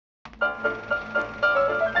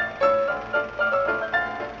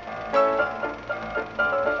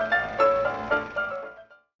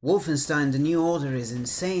Wolfenstein: The New Order is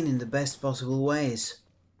insane in the best possible ways.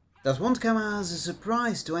 That won't come as a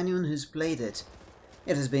surprise to anyone who's played it.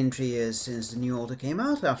 It has been 3 years since The New Order came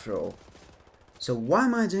out after all. So why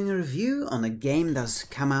am I doing a review on a game that's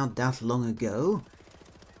come out that long ago?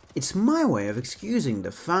 It's my way of excusing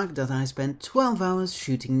the fact that I spent 12 hours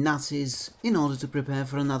shooting Nazis in order to prepare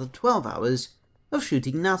for another 12 hours of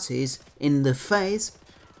shooting Nazis in the face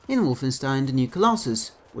in Wolfenstein: The New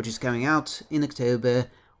Colossus, which is coming out in October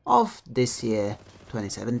of this year,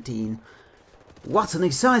 2017. What an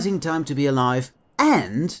exciting time to be alive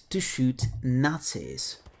and to shoot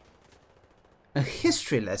Nazis! A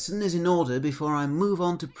history lesson is in order before I move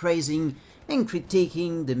on to praising and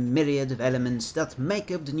critiquing the myriad of elements that make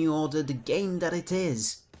up The New Order the game that it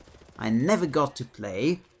is. I never got to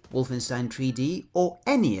play Wolfenstein 3D or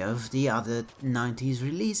any of the other 90s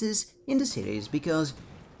releases in the series because,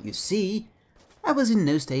 you see, I was in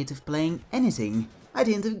no state of playing anything. I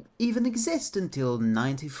didn't even exist until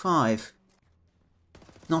 95.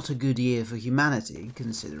 Not a good year for humanity,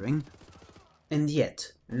 considering. And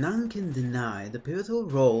yet, none can deny the pivotal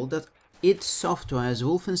role that id Software's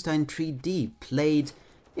Wolfenstein 3D played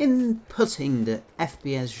in putting the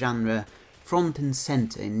FPS genre front and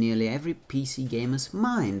center in nearly every PC gamer's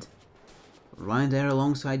mind. Right there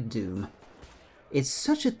alongside Doom. It's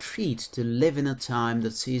such a treat to live in a time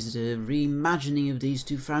that sees the reimagining of these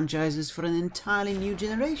two franchises for an entirely new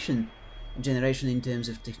generation. A generation in terms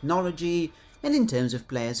of technology and in terms of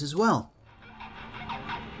players as well.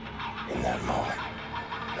 In that moment,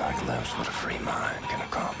 I glimpsed what a free mind can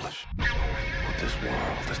accomplish. What this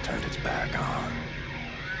world has turned its back on.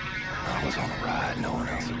 I was on a ride no one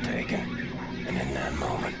else had taken, and in that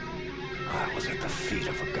moment, I was at the feet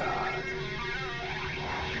of a god.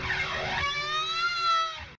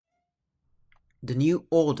 The New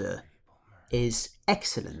Order is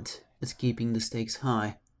excellent at keeping the stakes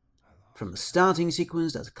high. From a starting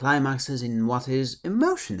sequence that climaxes in what is,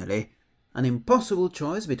 emotionally, an impossible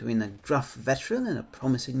choice between a gruff veteran and a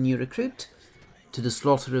promising new recruit, to the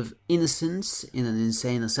slaughter of innocents in an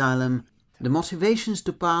insane asylum, the motivations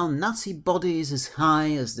to pile Nazi bodies as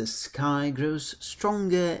high as the sky grows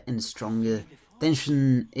stronger and stronger.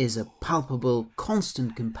 Tension is a palpable,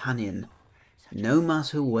 constant companion. No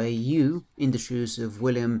matter where you, in the shoes of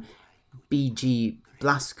William B.G.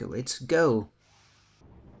 Blazkowicz, go.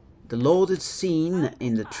 The lauded scene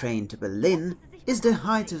in the train to Berlin is the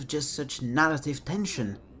height of just such narrative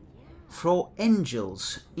tension. Frau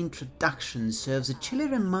Angel's introduction serves a chilly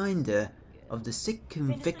reminder of the sick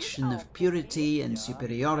conviction of purity and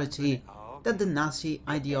superiority that the Nazi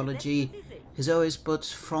ideology has always put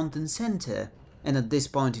front and center, and at this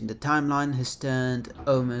point in the timeline has turned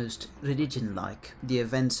almost religion-like. The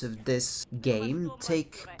events of this game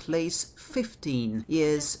take place 15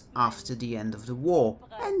 years after the end of the war,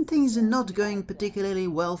 and things are not going particularly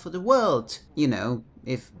well for the world. You know,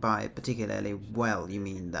 if by particularly well you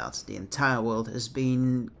mean that the entire world has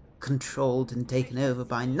been controlled and taken over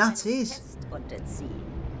by Nazis.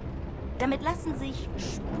 Damit lassen sich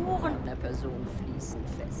Spuren einer Person fließend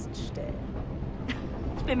feststellen.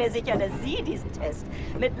 Ich bin mir sicher, dass Sie diesen Test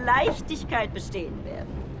mit Leichtigkeit bestehen werden.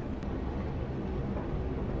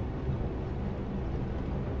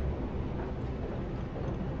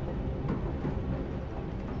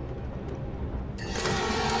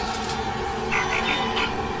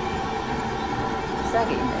 Ich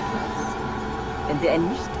sage Ihnen etwas. Wenn Sie ein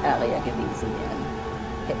Nicht-Arier gewesen wären,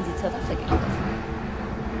 hätten Sie zur Waffe gegriffen.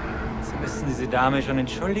 Sie müssen diese Dame schon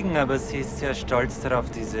entschuldigen, aber sie ist sehr stolz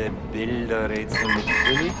darauf, diese Bilderrätsel mit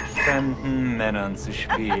wildfremden Männern zu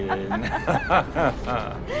spielen.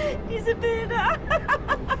 Diese Bilder.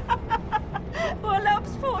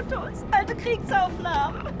 Urlaubsfotos, alte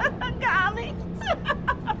Kriegsaufnahmen. Gar nichts.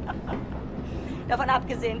 Davon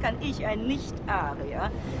abgesehen kann ich ein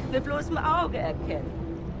Nicht-Arier mit bloßem Auge erkennen.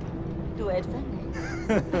 Du etwa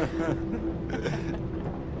nicht.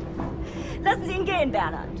 Lassen Sie ihn gehen,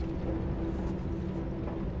 Bernhard.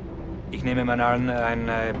 Ich nehme mal an,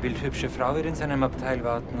 eine bildhübsche Frau wird in seinem Abteil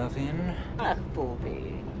warten auf ihn. Ach,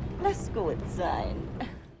 Bobi, lass gut sein.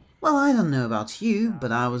 Well, I don't know about you,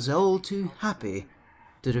 but I was all too happy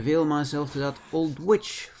to reveal myself to that old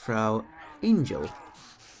witch, Frau Angel.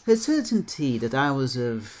 Her certainty that I was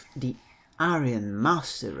of the Aryan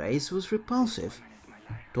master race was repulsive.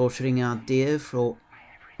 Torturing our dear Frau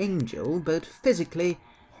Angel, both physically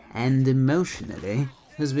and emotionally,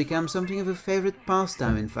 has become something of a favourite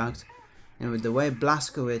pastime, in fact. And with the way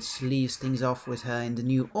Blazkowicz leaves things off with her in The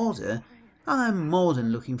New Order, I'm more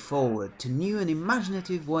than looking forward to new and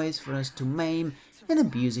imaginative ways for us to maim and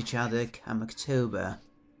abuse each other come October.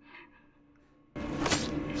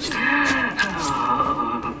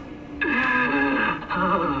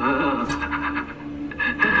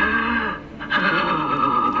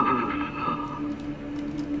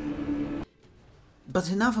 But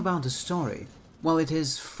enough about the story. While it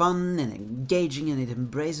is fun and engaging and it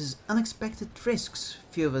embraces unexpected risks,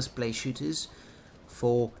 few of us play shooters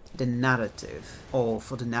for the narrative, or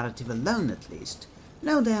for the narrative alone at least.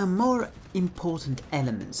 No, there are more important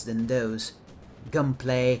elements than those.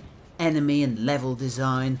 Gunplay, enemy and level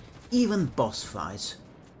design, even boss fights.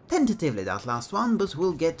 Tentatively that last one, but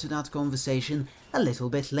we'll get to that conversation a little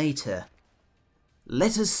bit later.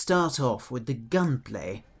 Let us start off with the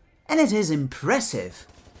gunplay. And it is impressive!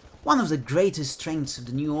 One of the greatest strengths of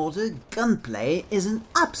the New Order, gunplay, is an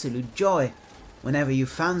absolute joy. Whenever you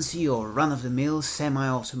fancy your run-of-the-mill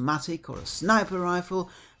semi-automatic or a sniper rifle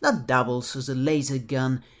that doubles as a laser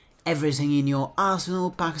gun, everything in your arsenal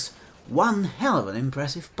packs one hell of an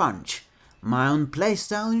impressive punch. My own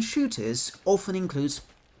playstyle in shooters often includes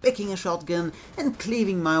picking a shotgun and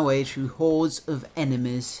cleaving my way through hordes of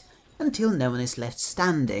enemies until no one is left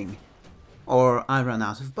standing. Or I run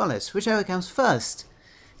out of bullets, whichever comes first.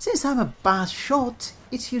 Since I'm a bad shot,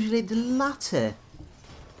 it's usually the latter.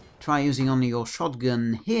 Try using only your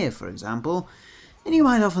shotgun here, for example, and you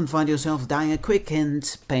might often find yourself dying a quick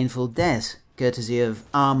and painful death, courtesy of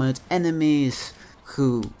armoured enemies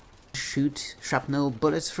who shoot shrapnel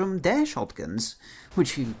bullets from their shotguns,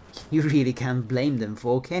 which you really can't blame them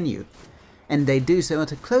for, can you? And they do so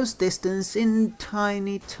at a close distance in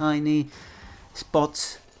tiny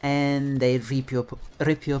spots, and they rip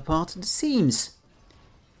you apart at the seams.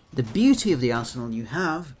 The beauty of the arsenal you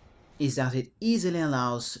have is that it easily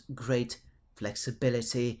allows great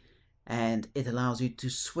flexibility, and it allows you to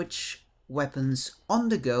switch weapons on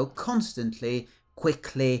the go constantly,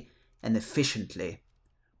 quickly and efficiently.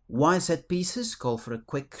 Wide set pieces call for a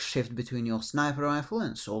quick shift between your sniper rifle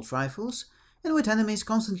and assault rifles, and with enemies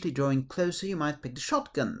constantly drawing closer you might pick the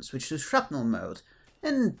shotgun, switch to shrapnel mode,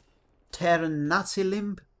 and tear a Nazi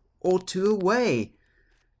limb or two away.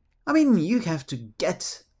 I mean, you have to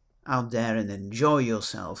get out there and enjoy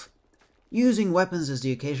yourself. Using weapons as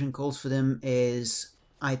the occasion calls for them is,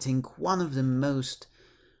 I think, one of the most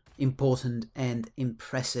important and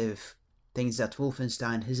impressive things that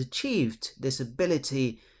Wolfenstein has achieved, this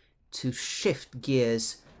ability to shift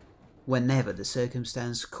gears whenever the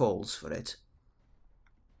circumstance calls for it.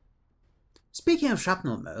 Speaking of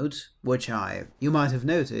shrapnel mode, which you might have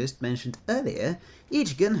noticed, mentioned earlier,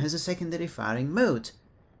 each gun has a secondary firing mode.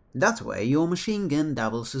 That way your machine gun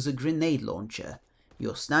doubles as a grenade launcher,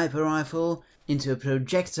 your sniper rifle into a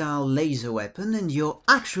projectile laser weapon, and your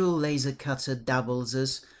actual laser cutter doubles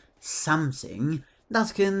as something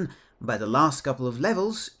that can, by the last couple of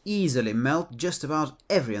levels, easily melt just about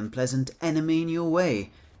every unpleasant enemy in your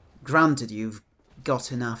way, granted you've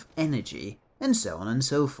got enough energy, and so on and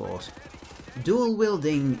so forth. Dual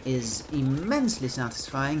wielding is immensely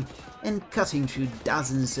satisfying, and cutting through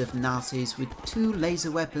dozens of Nazis with 2 laser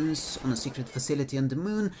weapons on a secret facility on the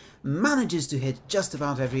moon manages to hit just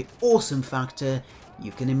about every awesome factor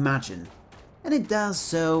you can imagine. And it does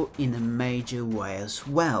so in a major way as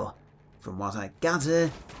well. From what I gather,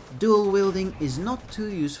 dual wielding is not too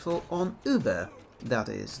useful on Uber, that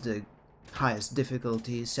is the highest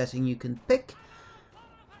difficulty setting you can pick,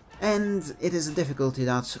 and it is a difficulty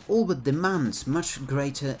that all but demands much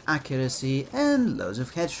greater accuracy and loads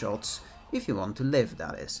of headshots, if you want to live,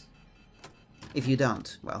 that is. If you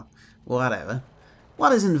don't, well, whatever.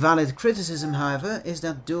 What is invalid criticism, however, is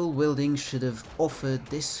that dual wielding should have offered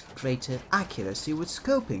this greater accuracy with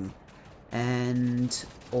scoping, and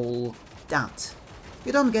all that.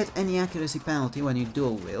 You don't get any accuracy penalty when you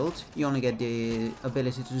dual wield, you only get the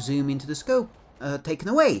ability to zoom into the scope taken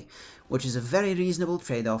away, which is a very reasonable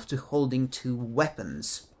trade-off to holding 2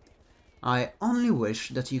 weapons. I only wish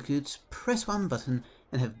that you could press one button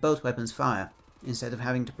and have both weapons fire, instead of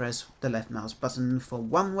having to press the left mouse button for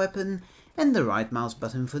one weapon and the right mouse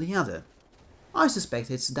button for the other. I suspect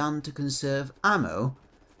it's done to conserve ammo,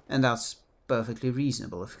 and that's perfectly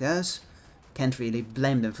reasonable, of course. Can't really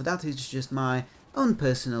blame them for that, it's just my own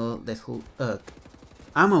personal little irk.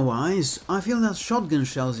 Ammo-wise, I feel that shotgun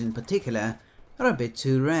shells in particular are a bit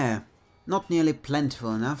too rare. Not nearly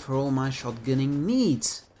plentiful enough for all my shotgunning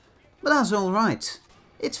needs. But that's alright.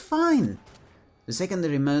 It's fine. The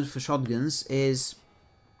secondary mode for shotguns is,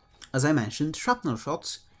 as I mentioned, shrapnel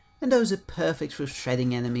shots, and those are perfect for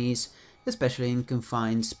shredding enemies, especially in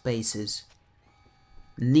confined spaces.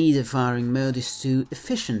 Neither firing mode is too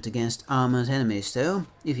efficient against armoured enemies though.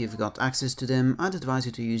 If you've got access to them, I'd advise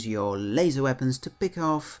you to use your laser weapons to pick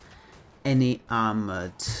off any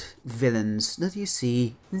armoured villains that you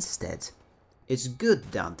see instead. It's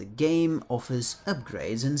good that the game offers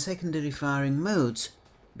upgrades and secondary firing modes,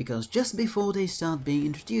 because just before they start being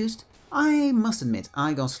introduced, I must admit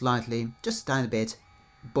I got slightly, just a tiny bit,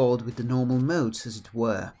 bored with the normal modes as it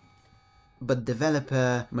were. But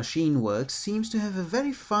developer Machineworks seems to have a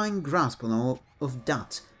very fine grasp on all of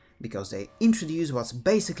that, because they introduce what's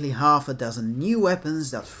basically half a dozen new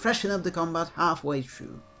weapons that freshen up the combat halfway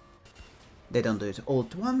through. They don't do it all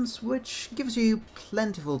at once, which gives you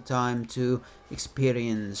plentiful time to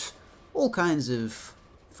experience all kinds of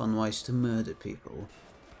fun ways to murder people.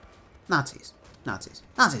 Nazis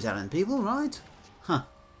aren't people, right? Huh,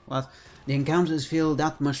 well, the encounters feel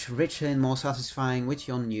that much richer and more satisfying with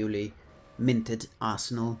your newly minted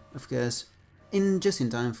arsenal, of course, just in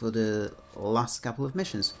time for the last couple of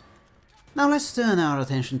missions. Now let's turn our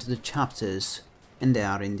attention to the chapters, and there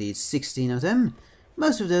are indeed 16 of them.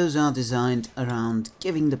 Most of those are designed around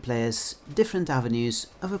giving the players different avenues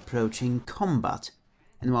of approaching combat,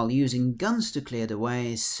 and while using guns to clear the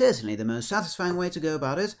way is certainly the most satisfying way to go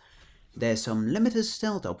about it, there's some limited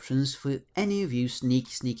stealth options for any of you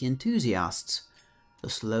sneaky enthusiasts. A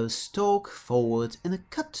slow stalk forward and a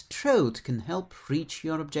cut throat can help reach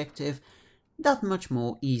your objective that much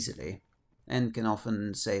more easily, and can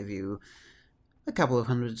often save you a couple of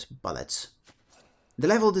hundred bullets. The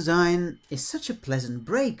level design is such a pleasant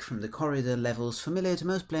break from the corridor levels familiar to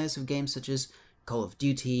most players of games such as Call of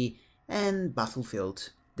Duty and Battlefield.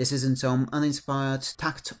 This isn't some uninspired,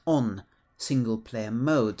 tacked-on single-player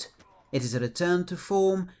mode. It is a return to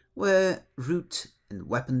form where route and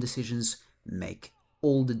weapon decisions make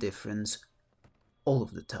all the difference, all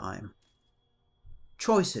of the time.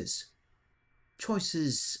 Choices.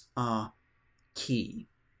 Choices are key.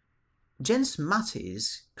 Jens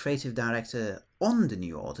Mattis, creative director on The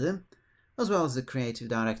New Order, as well as the creative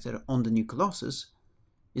director on The New Colossus,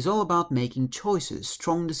 is all about making choices,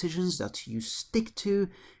 strong decisions that you stick to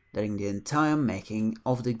during the entire making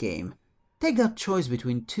of the game. Take that choice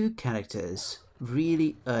between two characters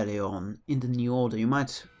really early on in The New Order. You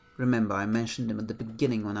might remember I mentioned them at the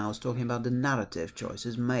beginning when I was talking about the narrative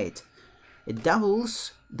choices made. It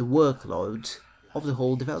doubles the workload of the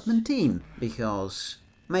whole development team, because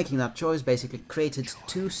making that choice basically created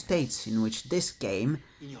two states in which this game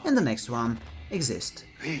and the next one exist.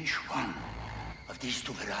 Which one of these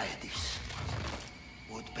two varieties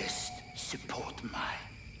would best support my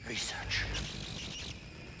research?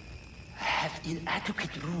 I have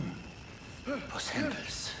inadequate room for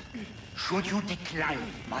samples. Should you decline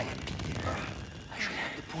my opinion, I shall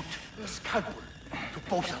have to put a scalpel to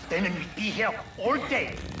both of them, and we'll be here all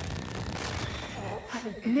day.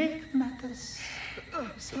 I'll make matters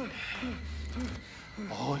simple.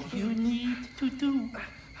 All you need to do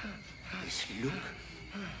is look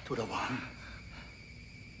to the one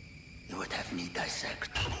you would have me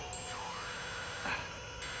dissect.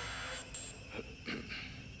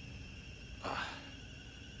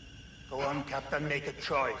 Go on, Captain, make a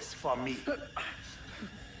choice for me.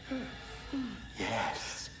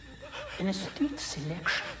 Yes, an astute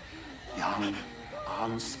selection. Young,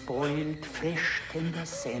 unspoiled, fresh, tender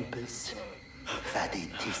samples.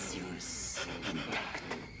 Fatty tissues intact.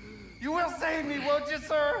 You will save me, won't you,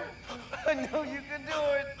 sir? I know you can do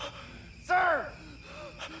it. Sir!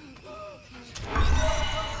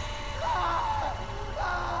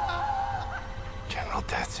 General,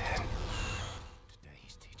 that's it.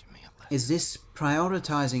 Is this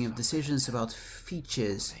prioritizing of decisions about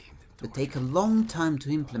features that take a long time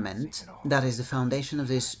to implement that is the foundation of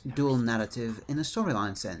this dual narrative in a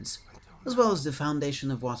storyline sense, as well as the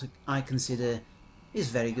foundation of what I consider is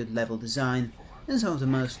very good level design and some of the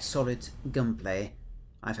most solid gunplay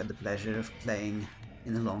I've had the pleasure of playing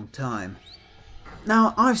in a long time.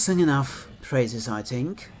 Now, I've sung enough praises, I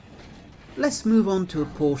think. Let's move on to a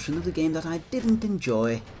portion of the game that I didn't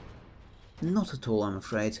enjoy. Not at all, I'm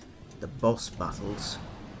afraid. The boss battles.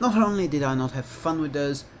 Not only did I not have fun with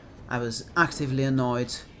those, I was actively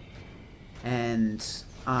annoyed, and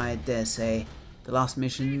I dare say the last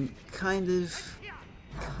mission kind of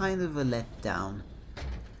a letdown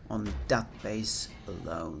on that base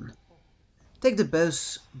alone. Take the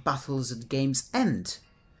boss battles at game's end.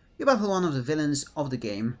 You battle one of the villains of the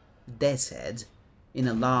game, Deathhead, in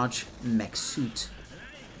a large mech suit.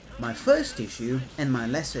 My first issue, and my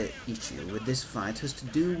lesser issue with this fight, has to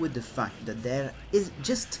do with the fact that there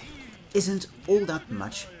isn't all that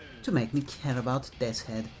much to make me care about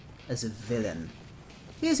Deathhead as a villain.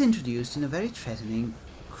 He is introduced in a very threatening,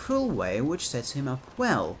 cruel way which sets him up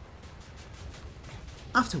well.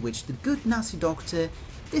 After which the good Nazi doctor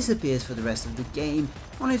disappears for the rest of the game,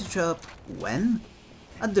 only to show up when?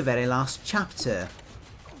 At the very last chapter.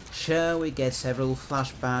 Sure, we get several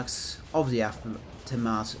flashbacks of the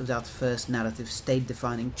aftermath of that first narrative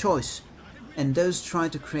state-defining choice, and those try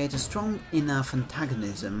to create a strong enough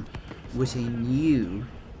antagonism within you,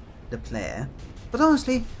 the player, but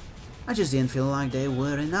honestly, I just didn't feel like they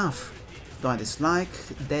were enough. Do I dislike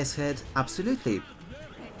Death's Head? Absolutely.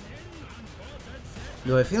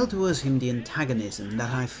 Do I feel towards him the antagonism that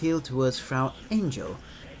I feel towards Frau Angel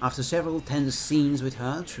after several tense scenes with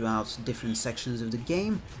her throughout different sections of the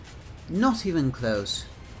game? Not even close.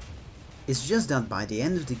 It's just that by the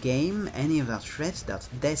end of the game, any of that threat that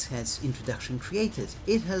Death's Head's introduction created,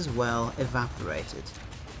 it has well evaporated.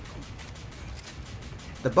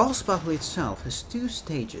 The boss battle itself has two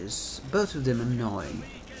stages, both of them annoying.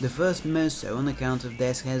 The first most so on account of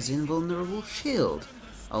Death's Head's invulnerable shield,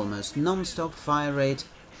 almost non-stop fire rate,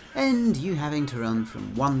 and you having to run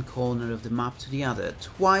from one corner of the map to the other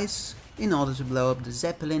twice in order to blow up the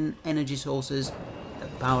Zeppelin energy sources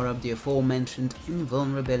that power up the aforementioned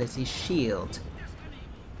invulnerability shield.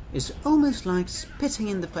 It's almost like spitting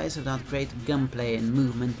in the face of that great gunplay and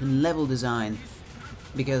movement and level design,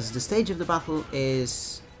 because the stage of the battle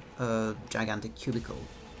is a gigantic cubicle.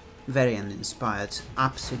 Very uninspired,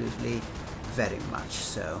 absolutely, very much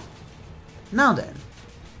so. Now then,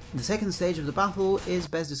 the second stage of the battle is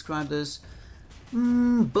best described as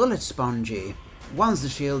bullet spongy. Once the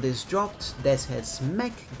shield is dropped, Death's Head's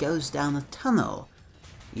mech goes down a tunnel.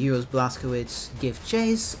 You as Blazkowicz give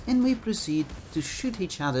chase, and we proceed to shoot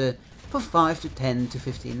each other for 5 to 10 to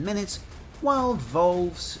 15 minutes, while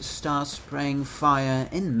Wolves start spraying fire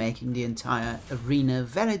and making the entire arena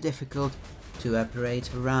very difficult to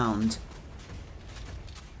operate around.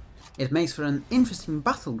 It makes for an interesting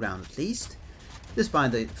battleground at least,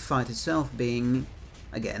 despite the fight itself being,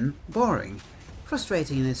 again, boring,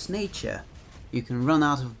 frustrating in its nature. You can run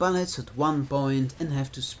out of bullets at one point and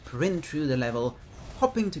have to sprint through the level,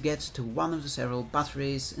 hopping to get to one of the several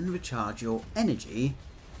batteries and recharge your energy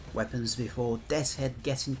weapons before Death's Head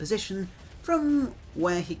gets in position, from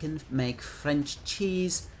where he can make French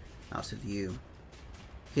cheese out of you.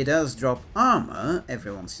 He does drop armor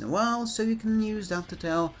every once in a while, so you can use that to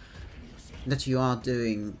tell that you are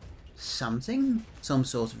doing something, some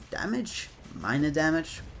sort of damage, minor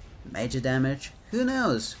damage, major damage, who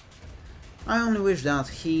knows. I only wish that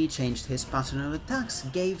he changed his pattern of attacks,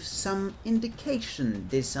 gave some indication,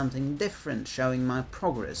 did something different, showing my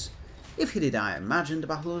progress. If he did, I imagine the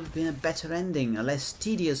battle would have been a better ending, a less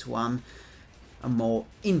tedious one, a more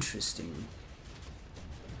interesting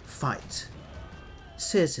fight.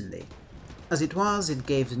 Certainly. As it was, it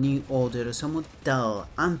gave the New Order a somewhat dull,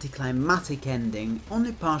 anticlimactic ending,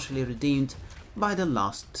 only partially redeemed by the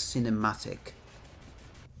last cinematic.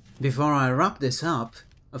 Before I wrap this up,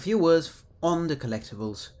 a few words on the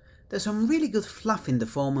collectibles. There's some really good fluff in the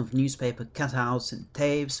form of newspaper cutouts and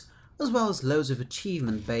tapes, as well as loads of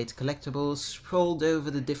achievement-bait collectibles sprawled over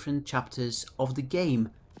the different chapters of the game.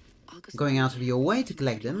 Going out of your way to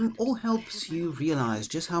collect them all helps you realize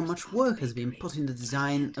just how much work has been put in the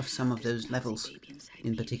design of some of those levels,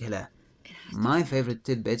 in particular. My favorite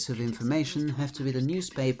tidbits of information have to be the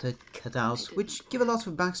newspaper cutouts, which give a lot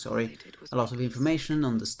of backstory, a lot of information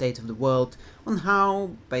on the state of the world, on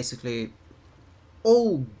how, basically,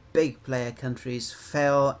 all big player countries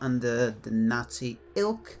fell under the Nazi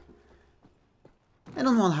ilk, and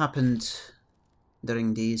on what happened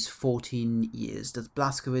during these 14 years that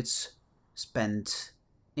Blazkowicz spent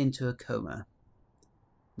into a coma.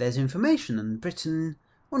 There's information on Britain,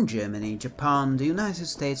 on Germany, Japan, the United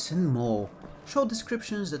States and more. Short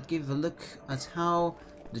descriptions that give a look at how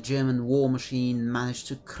the German war machine managed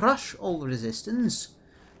to crush all resistance.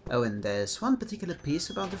 Oh, and there's one particular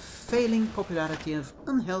piece about the failing popularity of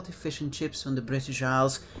unhealthy fish and chips on the British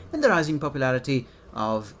Isles and the rising popularity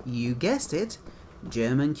of, you guessed it,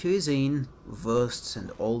 German cuisine, wursts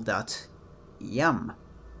and all that. Yum.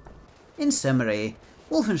 In summary,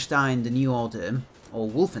 Wolfenstein the New Order, or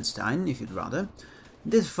Wolfenstein if you'd rather,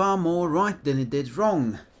 did far more right than it did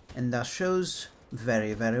wrong, and that shows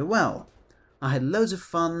very, very well. I had loads of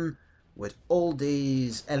fun with all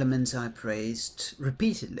these elements I praised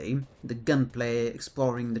repeatedly. The gunplay,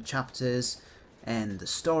 exploring the chapters, and the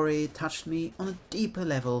story touched me on a deeper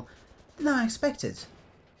level than I expected.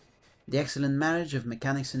 The excellent marriage of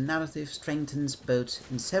mechanics and narrative strengthens both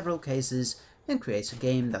in several cases and creates a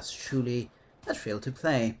game that's truly a thrill to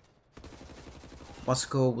play. What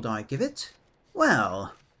score would I give it?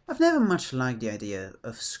 Well, I've never much liked the idea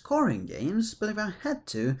of scoring games, but if I had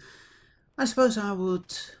to, I suppose I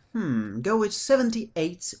would go with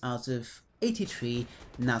 78 out of 83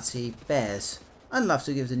 Nazi bears. I'd love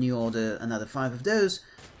to give the New Order another 5 of those,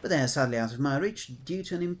 but they are sadly out of my reach due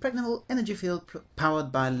to an impregnable energy field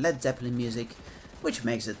powered by Led Zeppelin music, which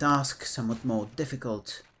makes the task somewhat more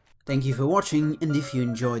difficult. Thank you for watching, and if you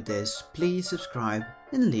enjoyed this, please subscribe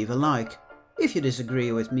and leave a like. If you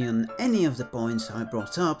disagree with me on any of the points I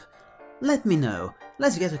brought up, let me know.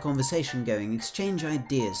 Let's get a conversation going, exchange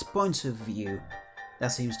ideas, points of view.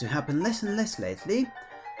 That seems to happen less and less lately,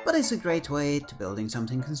 but it's a great way to building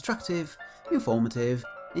something constructive, informative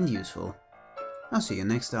and useful. I'll see you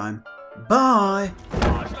next time. Bye!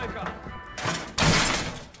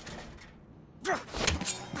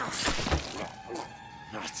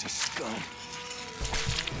 Nazi scum.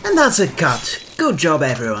 And that's a cut. Good job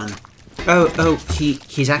everyone. Oh,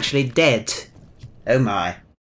 he's actually dead. Oh my.